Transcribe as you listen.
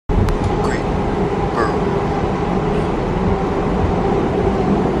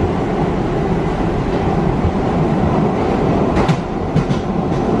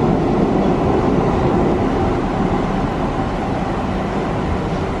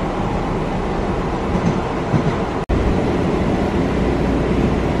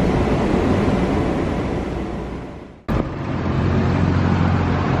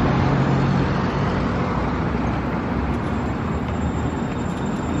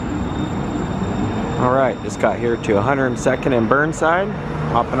Alright, just got here to 102nd and Burnside,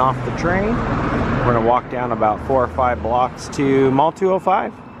 hopping off the train. We're going to walk down about 4 or 5 blocks to Mall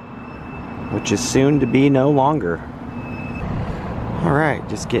 205, which is soon to be no longer. Alright,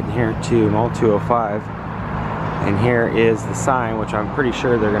 just getting here to Mall 205, and here is the sign, which I'm pretty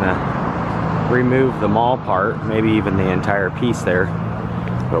sure they're going to remove the mall part, maybe even the entire piece there.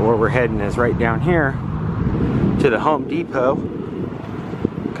 But where we're heading is right down here to the Home Depot,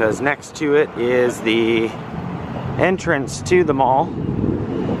 because next to it is the entrance to the mall.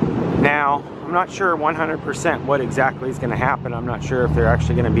 Now, I'm not sure 100% what exactly is going to happen. I'm not sure if they're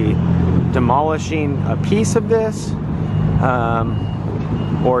actually going to be demolishing a piece of this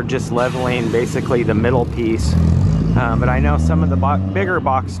or just leveling basically the middle piece. But I know some of the bigger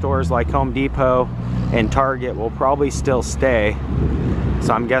box stores like Home Depot and Target will probably still stay.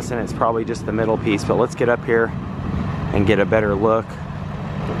 So I'm guessing it's probably just the middle piece. But let's get up here and get a better look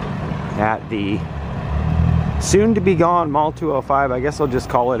at the soon to be gone Mall 205. I guess I'll just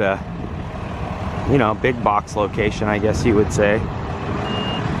call it a, you know, big box location, I guess you would say.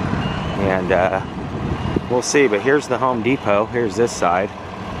 And we'll see. But here's the Home Depot. Here's this side,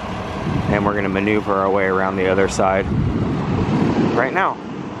 and we're going to maneuver our way around the other side right now.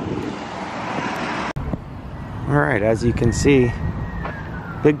 Alright, as you can see,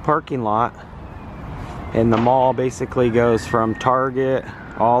 big parking lot, and the mall basically goes from Target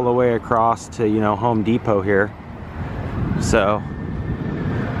all the way across to, you know, Home Depot here. So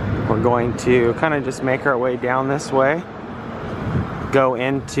we're going to kind of just make our way down this way, go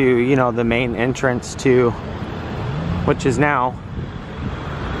into, you know, the main entrance to, which is now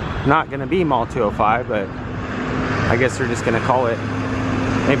not going to be Mall 205, but I guess they're just going to call it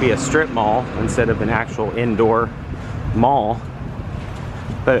maybe a strip mall instead of an actual indoor mall.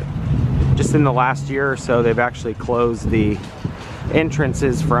 But just in the last year or so, they've actually closed the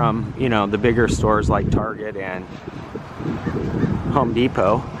entrances from, you know, the bigger stores like Target and Home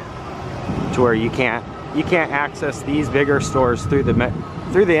Depot, to where you can't access these bigger stores through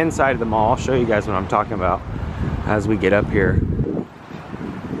the inside of the mall. I'll show you guys what I'm talking about as we get up here.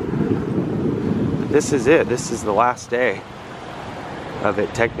 This is it. This is the last day of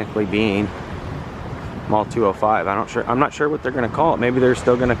it technically being Mall 205. I'm not sure what they're going to call it. Maybe they're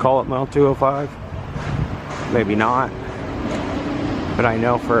still going to call it Mall 205. Maybe not. But I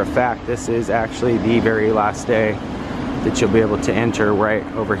know for a fact this is actually the very last day that you'll be able to enter right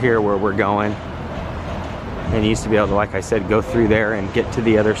over here where we're going. And you used to be able to, like I said, go through there and get to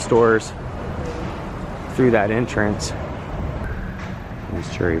the other stores through that entrance. These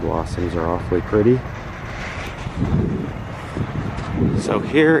cherry blossoms are awfully pretty. So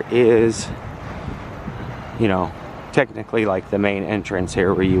here is, you know, technically like the main entrance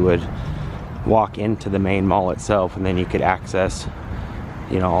here, where you would walk into the main mall itself, and then you could access,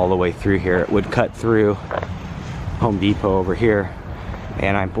 you know, all the way through here. It would cut through Home Depot over here,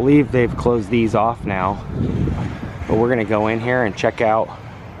 and I believe they've closed these off now. But we're gonna go in here and check out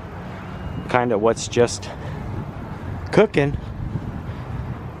kind of what's just cooking.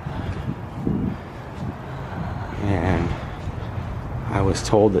 And I was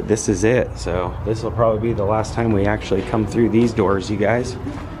told that this is it, so this will probably be the last time we actually come through these doors, you guys.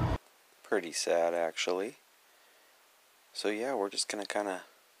 Pretty sad, actually. So yeah, we're just gonna kind of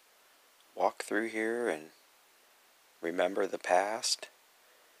walk through here and remember the past.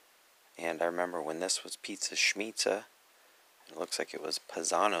 And I remember when this was Pizza Schmizza. It looks like it was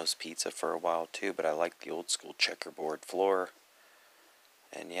Pisano's Pizza for a while too, but I like the old school checkerboard floor.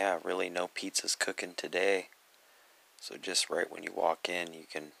 And yeah, really no pizzas cooking today. So just right when you walk in, you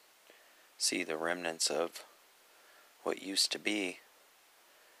can see the remnants of what used to be.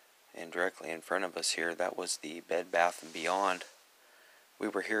 And directly in front of us here, that was the Bed Bath & Beyond. We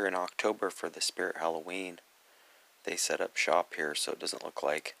were here in October for the Spirit Halloween. They set up shop here, so it doesn't look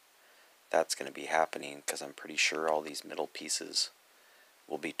like that's going to be happening, because I'm pretty sure all these middle pieces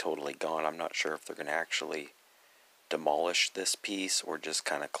will be totally gone. I'm not sure if they're going to actually demolish this piece or just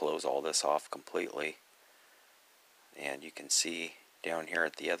kind of close all this off completely. And you can see down here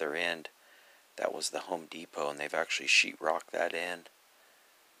at the other end, that was the Home Depot, and they've actually sheetrocked that in.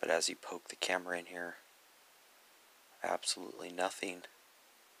 But as you poke the camera in here, absolutely nothing.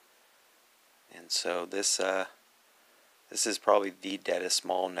 And so this is probably the deadest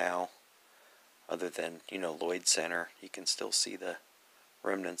mall now, other than, you know, Lloyd Center. You can still see the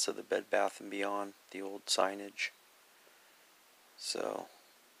remnants of the Bed Bath & Beyond, the old signage. So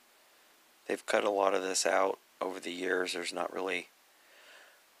they've cut a lot of this out over the years. There's not really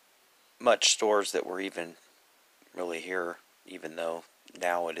much stores that were even really here, even though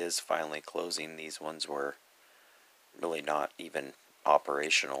now it is finally closing. These ones were really not even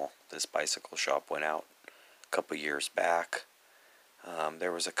operational. This bicycle shop went out a couple years back.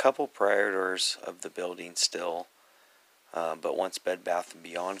 There was a couple proprietors of the building still, but once Bed Bath &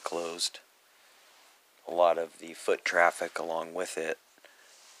 Beyond closed, a lot of the foot traffic along with it,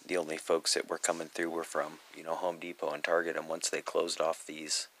 the only folks that were coming through were from, Home Depot and Target. And once they closed off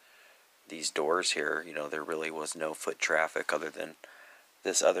these doors here, there really was no foot traffic other than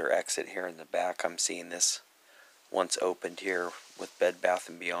this other exit here in the back. I'm seeing this once opened here with Bed Bath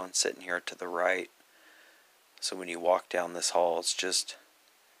 & Beyond sitting here to the right. So when you walk down this hall, it's just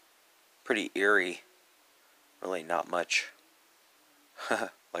pretty eerie. Really not much,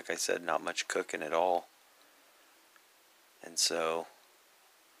 like I said, not much cooking at all. And so,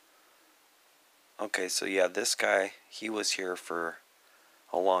 okay, so yeah, this guy, he was here for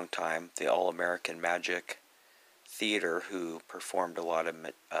a long time. The All-American Magic Theater, who performed a lot of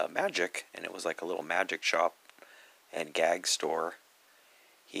magic, and it was like a little magic shop and gag store.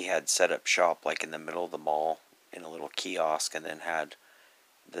 He had set up shop like in the middle of the mall in a little kiosk, and then had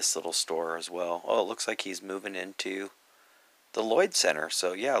this little store as well. Oh, it looks like he's moving into the Lloyd Center.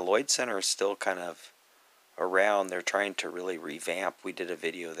 So yeah, Lloyd Center is still kind of around. They're trying to really revamp. We did a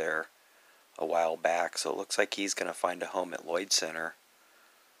video there a while back, so it looks like he's going to find a home at Lloyd Center,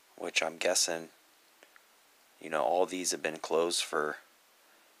 which I'm guessing, all these have been closed for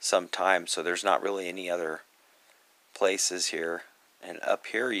some time, so there's not really any other places here. And up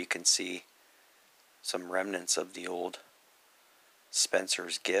here you can see some remnants of the old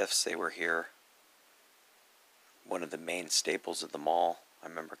Spencer's Gifts. They were here, one of the main staples of the mall. I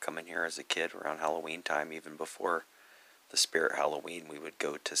remember coming here as a kid around Halloween time. Even before the Spirit Halloween, we would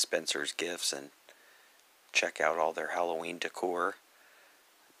go to Spencer's Gifts and check out all their Halloween decor.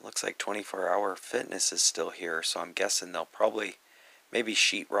 Looks like 24-Hour Fitness is still here, so I'm guessing they'll probably maybe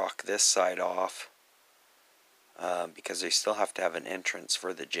sheetrock this side off, because they still have to have an entrance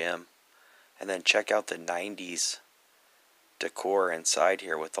for the gym. And then check out the 90s decor inside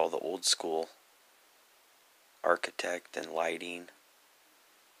here with all the old school architect and lighting.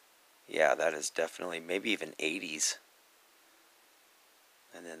 Yeah, that is definitely, maybe even 80s.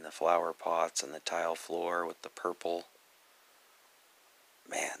 And then the flower pots and the tile floor with the purple.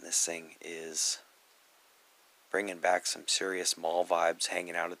 Man, this thing is bringing back some serious mall vibes,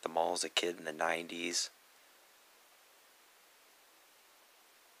 hanging out at the mall as a kid in the 90s.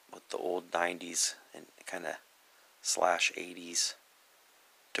 With the old 90s and kind of slash 80s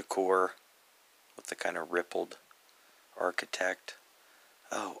decor with the kind of rippled architect.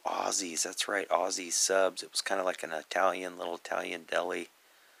 Oh, Ozzy's, that's right, Ozzy's Subs. It was kind of like an little Italian deli.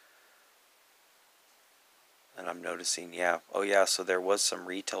 And I'm noticing, yeah, oh yeah, so there was some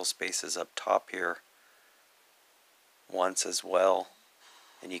retail spaces up top here once as well.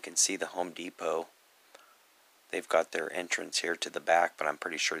 And you can see the Home Depot. They've got their entrance here to the back, but I'm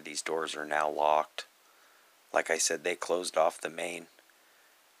pretty sure these doors are now locked. Like I said, they closed off the main,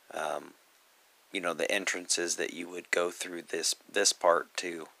 the entrances that you would go through this part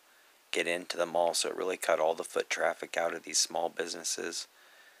to get into the mall. So it really cut all the foot traffic out of these small businesses.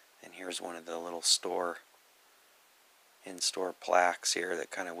 And here's one of the little in-store plaques here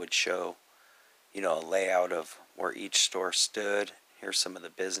that kind of would show, a layout of where each store stood. Here's some of the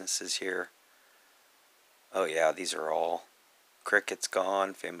businesses here. Oh yeah, these are all. Cricut's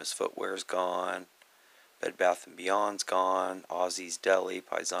gone, Famous Footwear's gone, Bed Bath & Beyond's gone, Ozzy's Deli,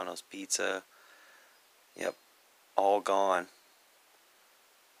 Paisano's Pizza. Yep, all gone.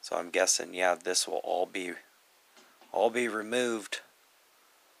 So I'm guessing, yeah, this will all be removed.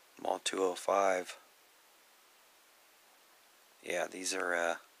 Mall 205. Yeah, these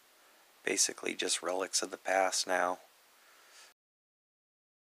are basically just relics of the past now.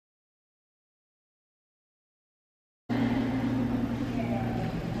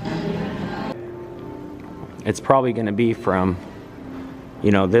 It's probably going to be from,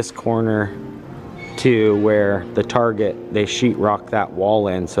 this corner to where the Target, they sheetrock that wall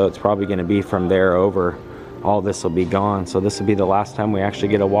in. So it's probably going to be from there over. All this will be gone. So this will be the last time we actually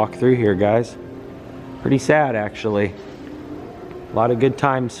get a walk through here, guys. Pretty sad, actually. A lot of good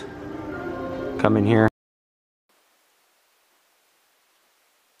times coming here.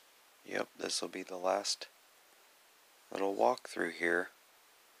 Yep, this will be the last little walk through here.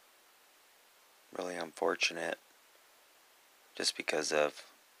 Really unfortunate, just because of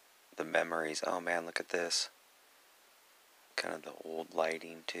the memories. Oh man, look at this. Kind of the old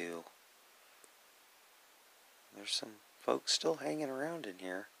lighting too. There's some folks still hanging around in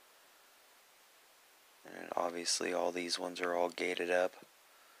here. And obviously all these ones are all gated up.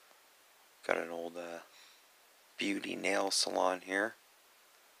 Got an old beauty nail salon here.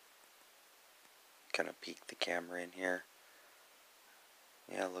 Kind of peek the camera in here.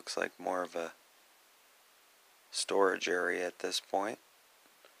 Yeah, it looks like more of a storage area at this point.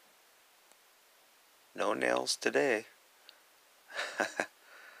 No nails today.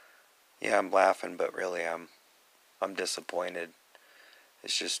 Yeah, I'm laughing, but really I'm disappointed.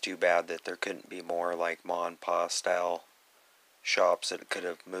 It's just too bad that there couldn't be more like Ma and Pa style shops that could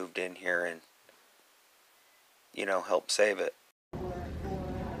have moved in here and, you know, help save it.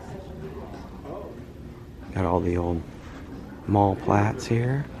 Got all the old mall plats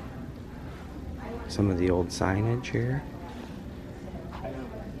here. Some of the old signage here.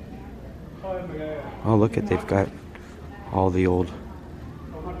 Oh, look at, they've got all the old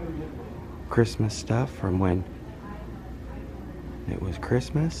Christmas stuff from when it was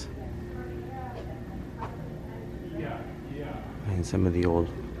Christmas. And some of the old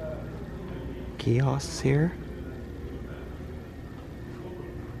kiosks here.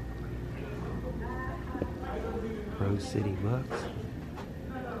 Rose City Books.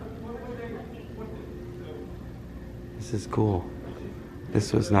 This is cool.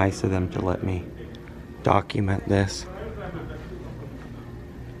 This was nice of them to let me document this.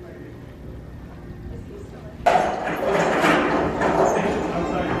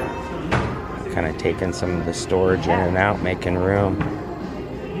 Kind of taking some of the storage in and out, making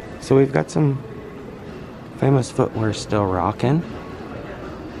room. So we've got some Famous Footwear still rocking,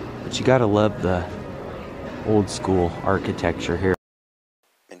 but you gotta love the old school architecture here.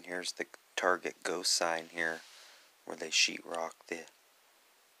 And here's the Target ghost sign here, where they sheetrock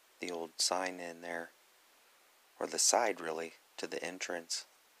the old sign in there, or the side really, to the entrance.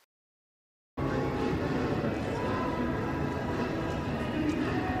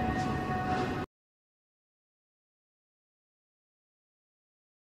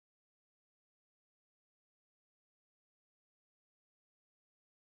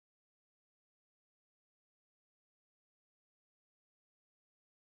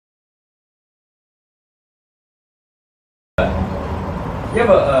 You have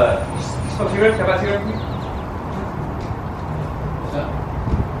a smoke cigarettes? How about cigarettes?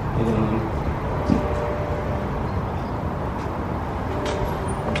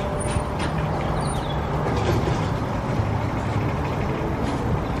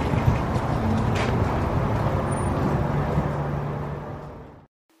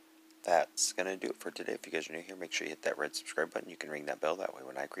 That's gonna do it for today. If you guys are new here, make sure you hit that red subscribe button. You can ring that bell. That way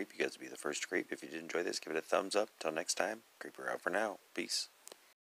when I creep, you guys will be the first to creep. If you did enjoy this, give it a thumbs up. Until next time, creeper out for now. Peace.